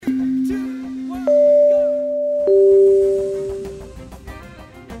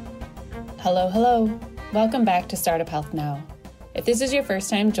Hello. Welcome back to Startup Health Now. If this is your first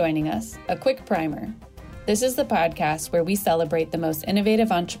time joining us, a quick primer. This is the podcast where we celebrate the most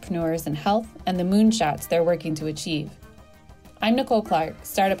innovative entrepreneurs in health and the moonshots they're working to achieve. I'm Nicole Clark,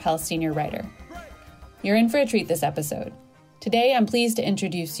 Startup Health Senior Writer. You're in for a treat this episode. Today, I'm pleased to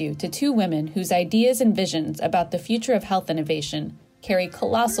introduce you to two women whose ideas and visions about the future of health innovation carry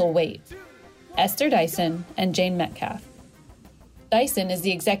colossal weight: Esther Dyson and Jane Metcalf. Dyson is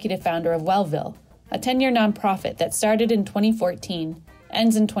the executive founder of Wellville, a 10-year nonprofit that started in 2014,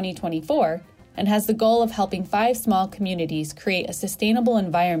 ends in 2024, and has the goal of helping 5 small communities create a sustainable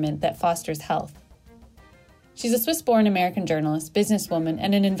environment that fosters health. She's a Swiss-born American journalist, businesswoman,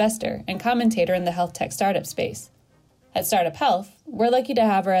 and an investor and commentator in the health tech startup space. At Startup Health, we're lucky to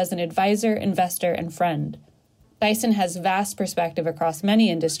have her as an advisor, investor, and friend. Dyson has vast perspective across many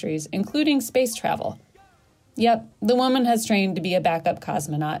industries, including space travel. Yep, the woman has trained to be a backup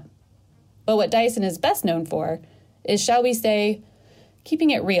cosmonaut. But what Dyson is best known for is, shall we say, keeping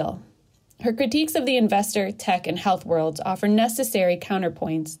it real. Her critiques of the investor, tech, and health worlds offer necessary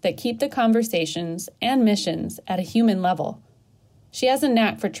counterpoints that keep the conversations and missions at a human level. She has a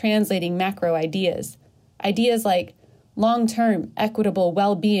knack for translating macro ideas like long-term, equitable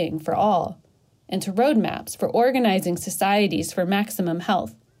well-being for all, into roadmaps for organizing societies for maximum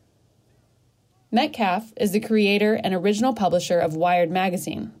health. Metcalf is the creator and original publisher of Wired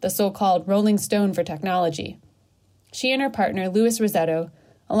magazine, the so-called Rolling Stone for technology. She and her partner, Louis Rossetto,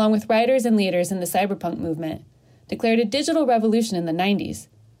 along with writers and leaders in the cyberpunk movement, declared a digital revolution in the 90s.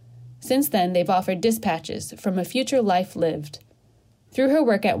 Since then, they've offered dispatches from a future life lived. Through her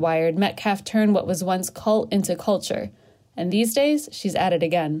work at Wired, Metcalf turned what was once cult into culture, and these days, she's at it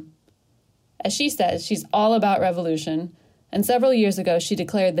again. As she says, she's all about revolution, and several years ago, she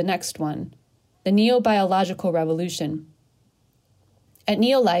declared the next one: the Neobiological Revolution. At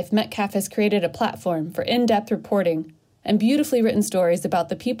Neolife, Metcalf has created a platform for in-depth reporting and beautifully written stories about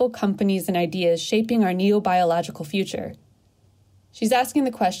the people, companies, and ideas shaping our neobiological future. She's asking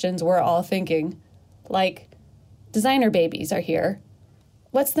the questions we're all thinking, like, designer babies are here.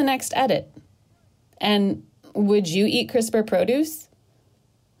 What's the next edit? And would you eat CRISPR produce?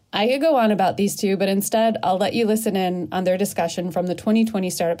 I could go on about these two, but instead I'll let you listen in on their discussion from the 2020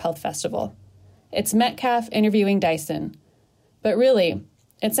 Startup Health Festival. It's Metcalf interviewing Dyson. But really,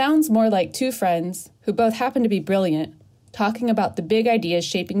 it sounds more like two friends who both happen to be brilliant, talking about the big ideas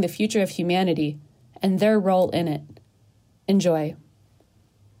shaping the future of humanity and their role in it. Enjoy.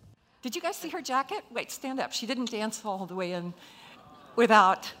 Did you guys see her jacket? Wait, stand up. She didn't dance all the way in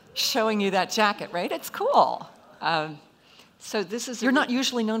without showing you that jacket, right? It's cool. So this is... You're not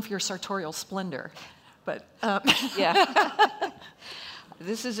usually known for your sartorial splendor, but... Yeah.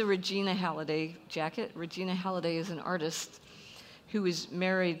 This is a Regina Halliday jacket. Regina Halliday is an artist who was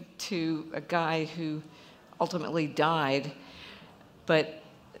married to a guy who ultimately died. But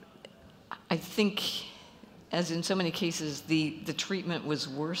I think, as in so many cases, the treatment was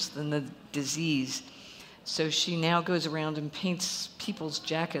worse than the disease. So she now goes around and paints people's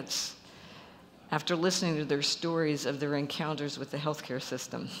jackets after listening to their stories of their encounters with the healthcare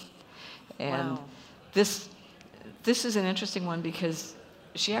system. And wow. This is an interesting one because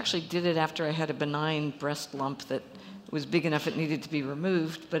she actually did it after I had a benign breast lump that was big enough it needed to be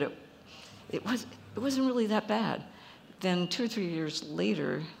removed, but it wasn't really that bad. Then 2 or 3 years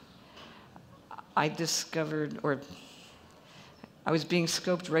later, I discovered, or I was being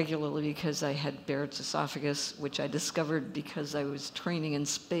scoped regularly because I had Barrett's esophagus, which I discovered because I was training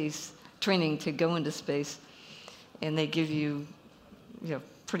to go into space, and they give you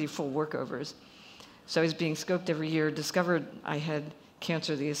pretty full workovers. So I was being scoped every year, discovered I had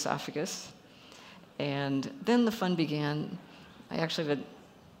cancer of the esophagus, and then the fun began. I actually have a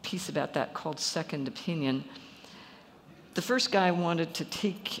piece about that called Second Opinion. The first guy wanted to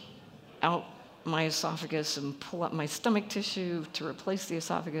take out my esophagus and pull out my stomach tissue to replace the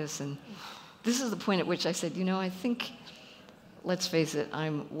esophagus, and this is the point at which I said, I think, let's face it,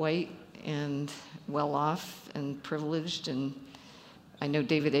 I'm white and well off and privileged, and I know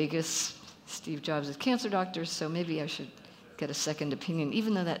David Agus, Steve Jobs is cancer doctor, so maybe I should get a second opinion,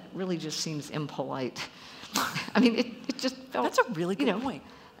 even though that really just seems impolite. I mean, it just felt... That's a really good point.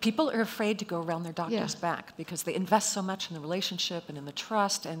 People are afraid to go around their doctor's back because they invest so much in the relationship and in the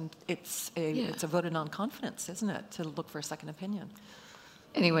trust, and it's a vote of non-confidence, isn't it, to look for a second opinion?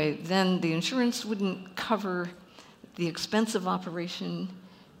 Anyway, then the insurance wouldn't cover the expensive operation.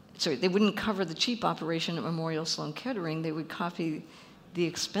 Sorry, they wouldn't cover the cheap operation at Memorial Sloan Kettering. They would copy the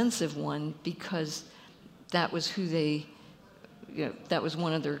expensive one because that was who they, that was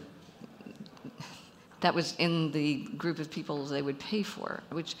one of their that was in the group of people they would pay for,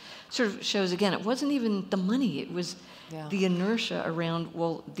 which sort of shows, again, it wasn't even the money, it was the inertia around,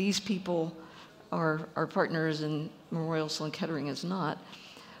 well, these people are our partners and Memorial Sloan Kettering is not.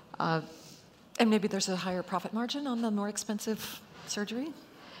 And maybe there's a higher profit margin on the more expensive surgery?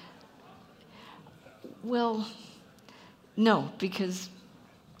 Well, no, because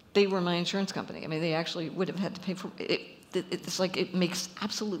they were my insurance company. I mean, they actually would have had to pay for it. It's like it makes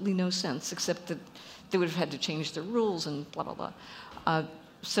absolutely no sense, except that they would have had to change their rules and blah, blah, blah.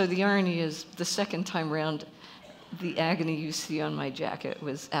 So the irony is, the second time around, the agony you see on my jacket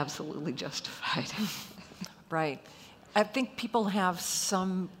was absolutely justified. Right. I think people have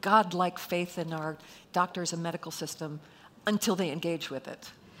some godlike faith in our doctors and medical system until they engage with it.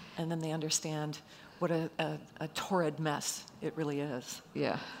 And then they understand what a torrid mess it really is.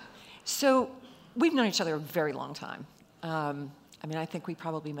 Yeah. So we've known each other a very long time. I mean, I think we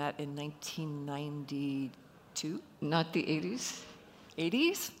probably met in 1992. Not the 80s?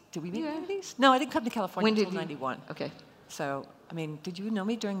 80s? Did we meet in the 80s? No, I didn't come to California until 91. Okay. So, I mean, did you know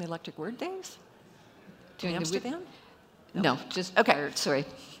me during the Electric Word days? In Amsterdam? No, just sorry.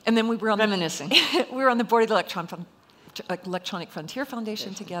 And then we were on reminiscing. We were on the board of the Electronic Frontier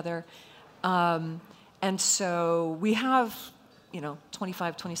Foundation together. And so we have,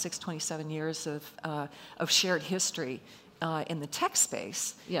 25, 26, 27 years of shared history in the tech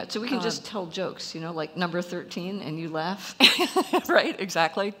space. Yeah, so we can just tell jokes, like number 13, and you laugh. Right,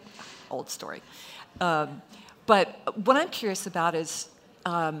 exactly. Old story. But what I'm curious about is,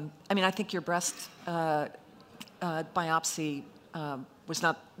 I think your breast biopsy was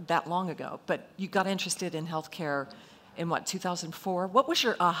not that long ago, but you got interested in healthcare in 2004? What was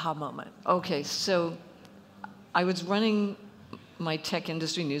your aha moment? Okay, so I was running my tech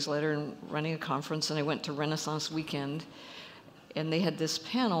industry newsletter and running a conference, and I went to Renaissance Weekend, and they had this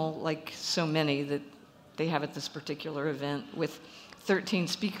panel, like so many that they have at this particular event, with 13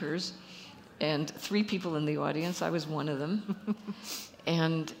 speakers and 3 people in the audience. I was one of them.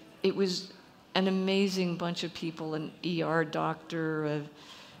 And it was an amazing bunch of people, an ER doctor,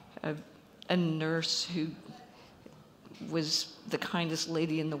 a nurse who was the kindest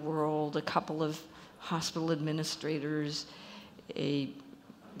lady in the world, a couple of hospital administrators, a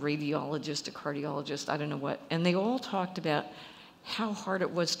radiologist, a cardiologist, I don't know what. And they all talked about how hard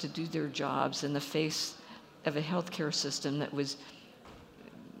it was to do their jobs in the face of a healthcare system that was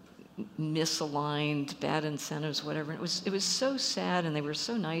misaligned, bad incentives, whatever. It was so sad, and they were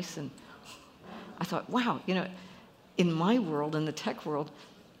so nice. And I thought, wow, in my world, in the tech world,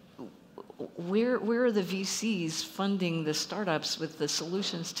 where are the VCs funding the startups with the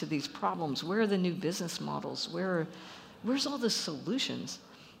solutions to these problems? Where are the new business models? Where's all the solutions?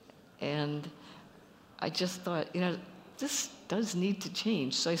 And I just thought, this does need to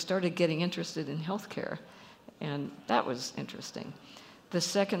change. So I started getting interested in healthcare, and that was interesting. The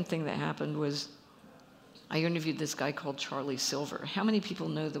second thing that happened was I interviewed this guy called Charlie Silver. How many people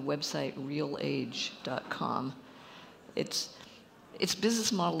know the website realage.com? Its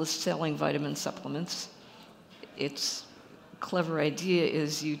business model is selling vitamin supplements. Its clever idea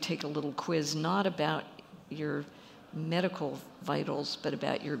is you take a little quiz, not about your medical vitals, but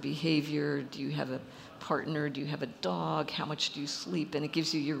about your behavior. Do you have a partner? Do you have a dog? How much do you sleep? And it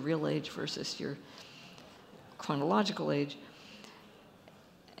gives you your real age versus your chronological age.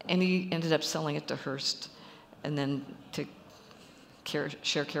 And he ended up selling it to Hearst and then to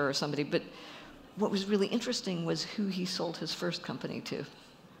Sharecare or somebody. But what was really interesting was who he sold his first company to.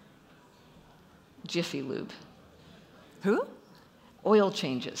 Jiffy Lube. Who? Oil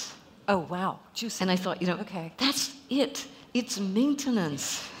changes. Oh, wow. Juicy. And I thought, okay. That's it. It's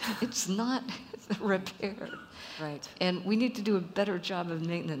maintenance. It's not repair. Right. And we need to do a better job of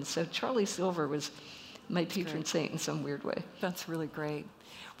maintenance. So Charlie Silver was my patron saint in some weird way. That's really great.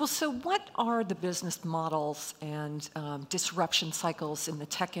 Well, so what are the business models and disruption cycles in the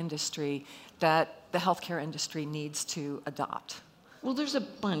tech industry that the healthcare industry needs to adopt? Well, there's a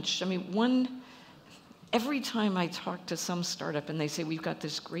bunch. Every time I talk to some startup and they say, we've got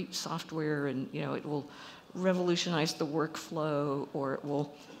this great software and it will revolutionize the workflow, or it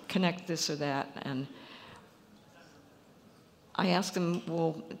will connect this or that, and I ask them,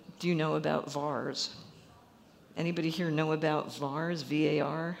 well, do you know about VARs? Anybody here know about VARs,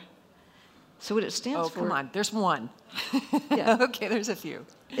 V-A-R? So what it stands for... Oh, come on, there's one. Yeah. Okay, there's a few.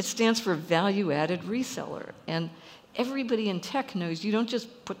 It stands for value-added reseller. And everybody in tech knows you don't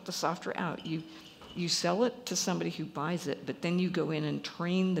just put the software out. You sell it to somebody who buys it, but then you go in and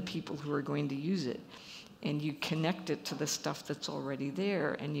train the people who are going to use it. And you connect it to the stuff that's already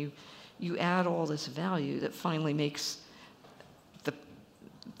there. And you add all this value that finally makes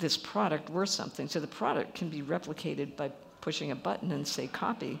this product worth something. So the product can be replicated by pushing a button and say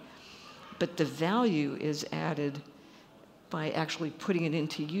copy, but the value is added by actually putting it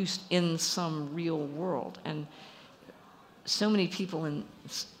into use in some real world. And so many people in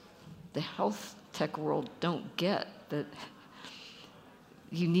the health tech world don't get that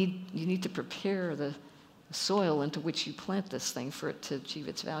you need to prepare the soil into which you plant this thing for it to achieve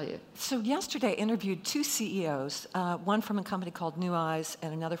its value. So yesterday I interviewed two CEOs, one from a company called New Eyes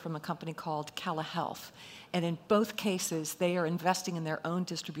and another from a company called Cala Health. And in both cases, they are investing in their own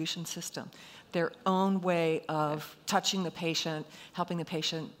distribution system, their own way of touching the patient, helping the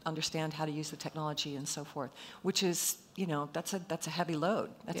patient understand how to use the technology and so forth, which is, that's a heavy load.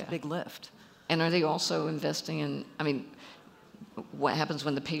 That's a big lift. And are they also investing in, what happens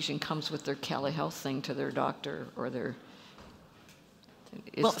when the patient comes with their Cala Health thing to their doctor or their...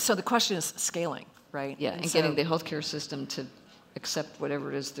 Well, so the question is scaling, right? Yeah, and getting the healthcare system to accept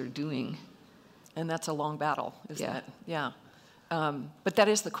whatever it is they're doing. And that's a long battle, isn't it? Yeah. But that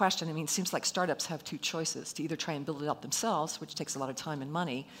is the question. It seems like startups have two choices: to either try and build it up themselves, which takes a lot of time and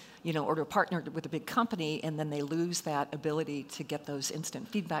money, or to partner with a big company, and then they lose that ability to get those instant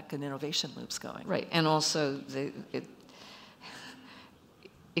feedback and innovation loops going. Right, and also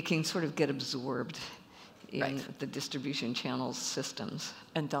it can sort of get absorbed in the distribution channels systems.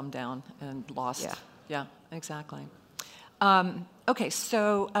 And dumbed down and lost. Yeah, exactly. Okay,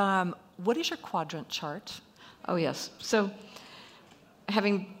 so what is your quadrant chart? Oh, yes. So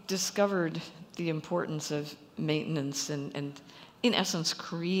having discovered the importance of maintenance and in essence,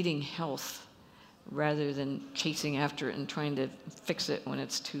 creating health rather than chasing after it and trying to fix it when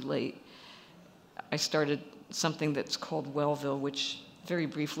it's too late, I started something that's called Wellville, which very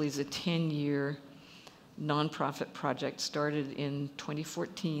briefly is a 10-year nonprofit project, started in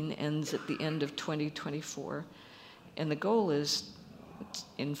 2014, ends at the end of 2024. And the goal is,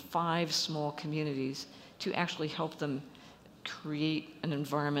 in 5 small communities, to actually help them create an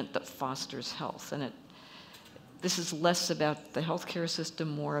environment that fosters health. And this is less about the healthcare system,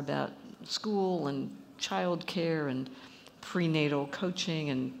 more about school and child care and prenatal coaching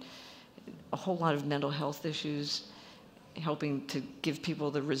and a whole lot of mental health issues, helping to give people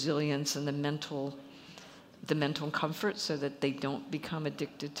the resilience and the mental comfort so that they don't become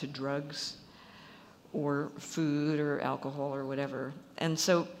addicted to drugs or food or alcohol or whatever. And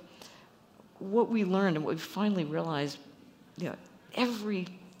so what we learned and what we finally realized, every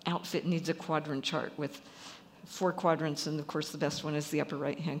outfit needs a quadrant chart with 4 quadrants, and of course the best one is the upper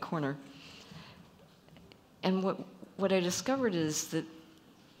right-hand corner. And what I discovered is that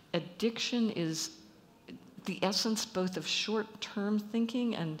addiction is the essence both of short-term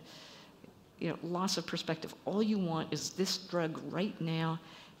thinking and loss of perspective. All you want is this drug right now,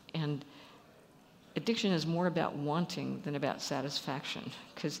 and addiction is more about wanting than about satisfaction,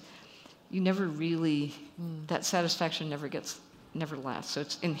 because you never really, that satisfaction never lasts. So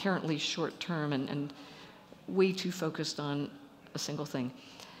it's inherently short-term and way too focused on a single thing.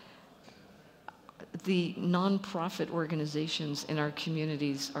 The nonprofit organizations in our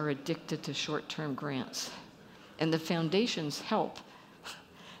communities are addicted to short-term grants. And the foundations help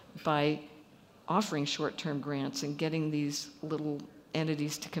by offering short-term grants and getting these little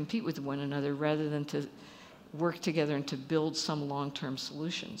entities to compete with one another rather than to work together and to build some long-term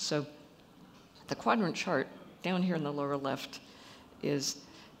solution. So the quadrant chart down here in the lower left is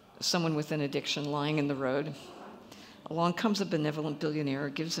someone with an addiction lying in the road. Along comes a benevolent billionaire,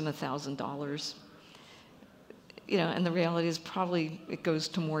 gives him $1,000. And the reality is probably it goes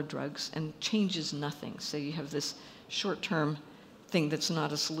to more drugs and changes nothing. So you have this short-term thing that's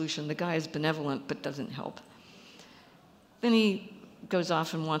not a solution. The guy is benevolent but doesn't help. Then he goes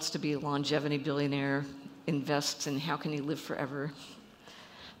off and wants to be a longevity billionaire, invests in how can he live forever.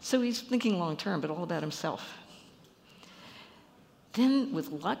 So he's thinking long-term, but all about himself. Then, with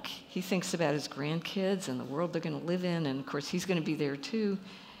luck, he thinks about his grandkids and the world they're going to live in, and of course he's going to be there too.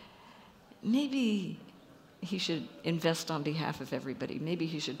 Maybe he should invest on behalf of everybody. Maybe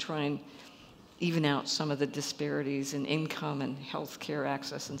he should try and even out some of the disparities in income and health care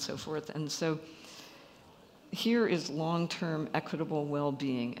access and so forth. And so here is long-term equitable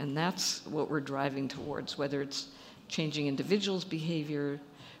well-being, and that's what we're driving towards, whether it's changing individuals' behavior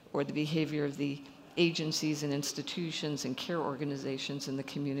or the behavior of the agencies and institutions and care organizations in the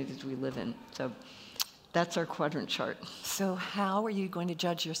communities we live in. So that's our quadrant chart. So how are you going to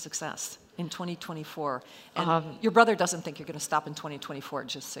judge your success in 2024? And your brother doesn't think you're going to stop in 2024,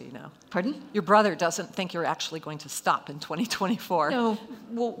 just so you know. Pardon? Your brother doesn't think you're actually going to stop in 2024. No,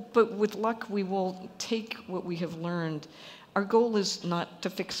 well, but with luck, we will take what we have learned. Our goal is not to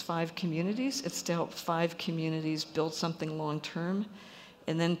fix 5 communities. It's to help 5 communities build something long-term.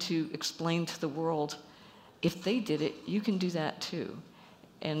 and then to explain to the world, if they did it, you can do that too.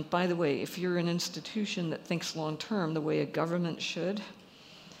 And by the way, if you're an institution that thinks long-term the way a government should,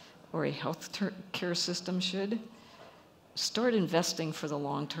 or a health care system should, start investing for the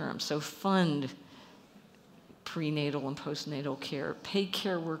long term. So fund prenatal and postnatal care, pay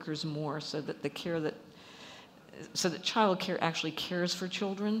care workers more so that child care actually cares for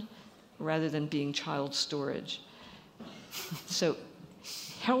children rather than being child storage. So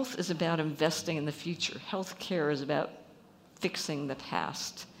health is about investing in the future. Health care is about fixing the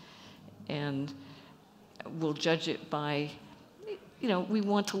past. And we'll judge it by, we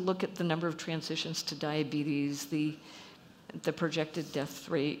want to look at the number of transitions to diabetes, the projected death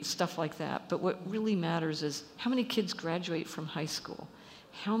rate, stuff like that. But what really matters is how many kids graduate from high school?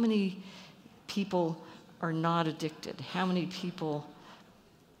 How many people are not addicted? How many people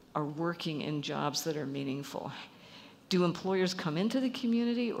are working in jobs that are meaningful? Do employers come into the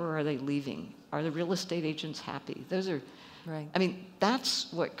community or are they leaving? Are the real estate agents happy? Those are, right.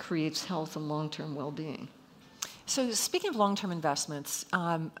 That's what creates health and long-term well-being. So speaking of long-term investments,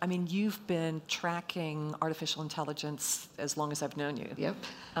 you've been tracking artificial intelligence as long as I've known you. Yep.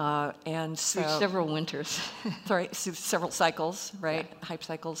 And so through several winters. Several cycles, right? Yeah. Hype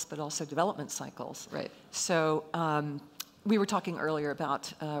cycles, but also development cycles. Right. So we were talking earlier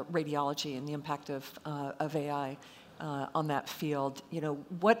about radiology and the impact of AI on that field.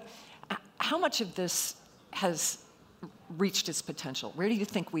 How much of this has reached its potential? Where do you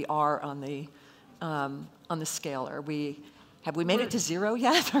think we are on the scale? Have we made it to zero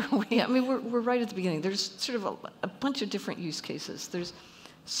yet? Yeah, we're right at the beginning. There's sort of a bunch of different use cases. There's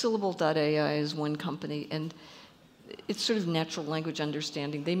Syllable.ai is one company, and it's sort of natural language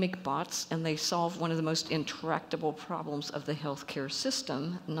understanding. They make bots, and they solve one of the most intractable problems of the healthcare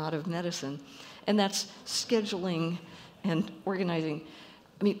system, not of medicine, and that's scheduling and organizing.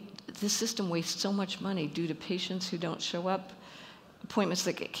 The system wastes so much money due to patients who don't show up, appointments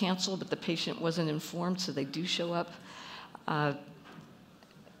that get canceled, but the patient wasn't informed, so they do show up.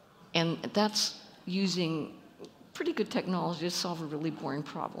 And that's using pretty good technology to solve a really boring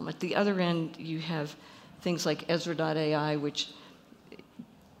problem. At the other end, you have things like Ezra.ai, which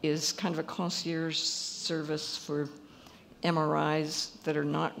is kind of a concierge service for MRIs that are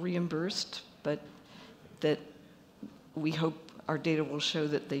not reimbursed, but that we hope our data will show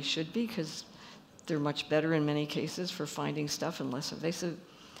that they should be, because they're much better in many cases for finding stuff and less invasive.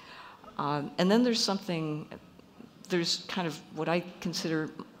 And then there's kind of what I consider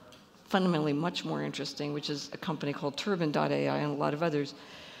fundamentally much more interesting, which is a company called Turban.ai and a lot of others.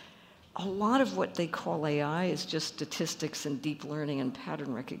 A lot of what they call AI is just statistics and deep learning and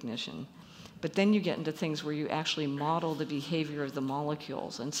pattern recognition. But then you get into things where you actually model the behavior of the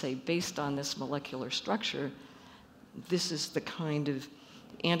molecules and say, based on this molecular structure, this is the kind of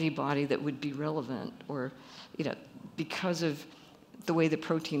antibody that would be relevant, or because of the way the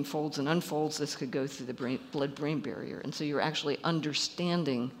protein folds and unfolds, this could go through the blood-brain barrier. And so you're actually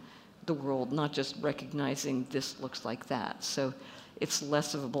understanding the world, not just recognizing this looks like that. So it's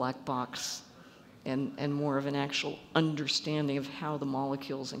less of a black box and more of an actual understanding of how the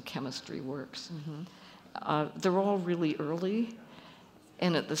molecules and chemistry works. Mm-hmm. They're all really early,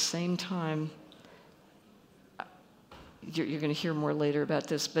 and at the same time, you're going to hear more later about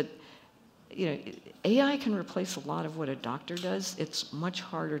this, but AI can replace a lot of what a doctor does. It's much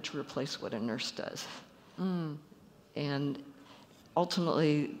harder to replace what a nurse does. Mm. And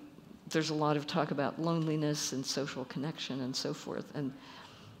ultimately, there's a lot of talk about loneliness and social connection and so forth. And,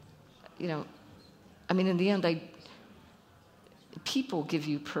 in the end, people give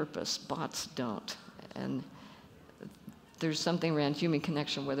you purpose, bots don't. And there's something around human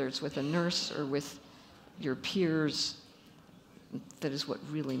connection, whether it's with a nurse or with your peers, that is what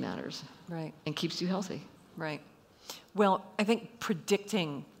really matters. Right. And keeps you healthy. Right. Well, I think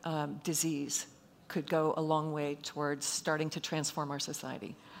predicting disease could go a long way towards starting to transform our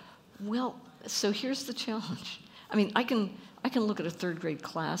society. Well, so here's the challenge. I can look at a third grade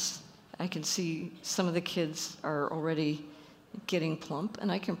class. I can see some of the kids are already getting plump,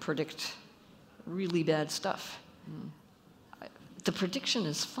 and I can predict really bad stuff. Mm. The prediction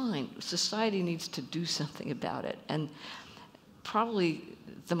is fine. Society needs to do something about it. And probably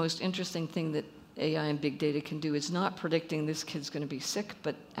the most interesting thing that AI and big data can do is not predicting this kid's going to be sick,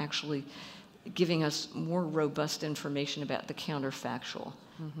 but actually giving us more robust information about the counterfactual.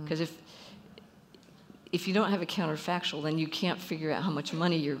 Because if you don't have a counterfactual, then you can't figure out how much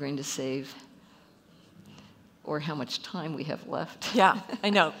money you're going to save or how much time we have left. Yeah,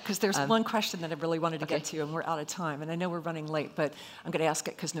 I know, because there's one question that I really wanted to get to, and we're out of time. And I know we're running late, but I'm going to ask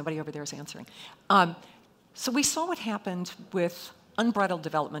it because nobody over there is answering. So we saw what happened with unbridled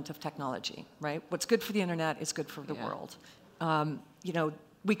development of technology, right? What's good for the internet is good for the world.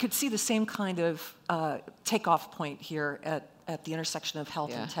 We could see the same kind of takeoff point here at the intersection of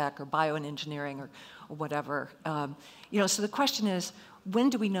health and tech, or bio and engineering, or whatever. So the question is,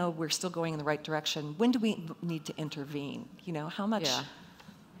 when do we know we're still going in the right direction? When do we need to intervene? How much? Yeah.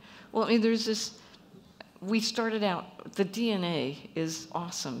 Well, I mean, there's this. We started out. The DNA is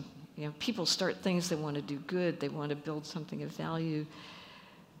awesome. People start things, they want to do good, they want to build something of value.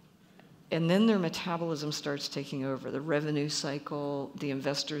 And then their metabolism starts taking over, the revenue cycle, the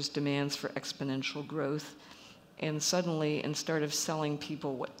investors' demands for exponential growth. And suddenly, instead of selling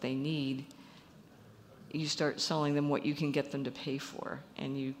people what they need, you start selling them what you can get them to pay for.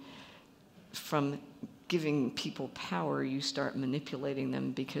 And from giving people power, you start manipulating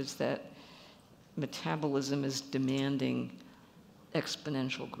them, because that metabolism is demanding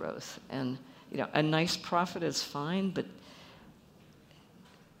exponential growth. And a nice profit is fine, but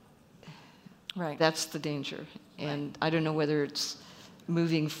that's the danger. And I don't know whether it's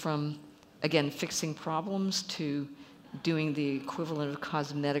moving from, again, fixing problems to doing the equivalent of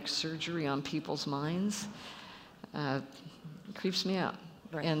cosmetic surgery on people's minds. It creeps me out.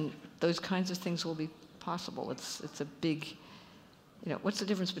 Right. And those kinds of things will be possible. It's a big, what's the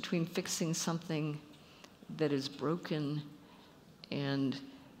difference between fixing something that is broken and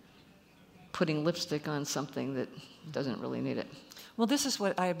putting lipstick on something that doesn't really need it? Well, this is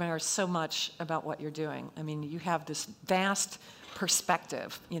what I admire so much about what you're doing. I mean, you have this vast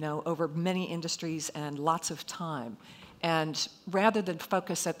perspective, over many industries and lots of time. And rather than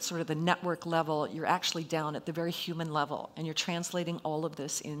focus at sort of the network level, you're actually down at the very human level, and you're translating all of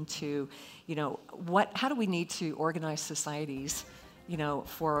this into, how do we need to organize societies,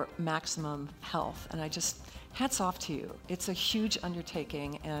 for maximum health? And hats off to you. It's a huge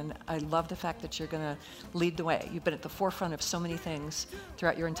undertaking, and I love the fact that you're going to lead the way. You've been at the forefront of so many things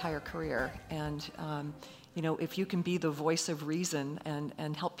throughout your entire career, and if you can be the voice of reason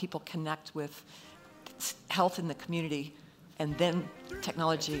and help people connect with health in the community, and then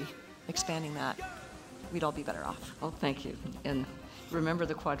technology expanding that, we'd all be better off. Oh, thank you. And remember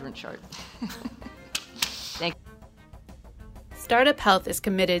the quadrant chart. Thank you. Startup Health is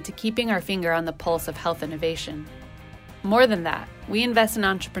committed to keeping our finger on the pulse of health innovation. More than that, we invest in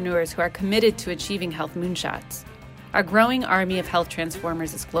entrepreneurs who are committed to achieving health moonshots. Our growing army of health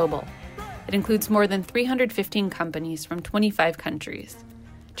transformers is global. It includes more than 315 companies from 25 countries.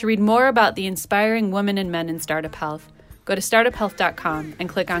 To read more about the inspiring women and men in startup health, go to startuphealth.com and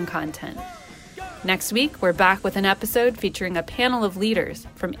click on content. Next week, we're back with an episode featuring a panel of leaders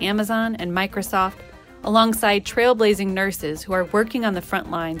from Amazon and Microsoft, alongside trailblazing nurses who are working on the front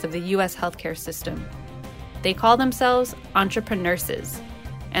lines of the U.S. healthcare system. They call themselves Entreprenurses,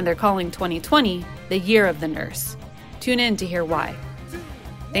 and they're calling 2020 the year of the nurse. Tune in to hear why.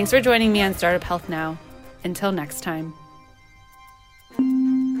 Thanks for joining me on Startup Health Now. Until next time.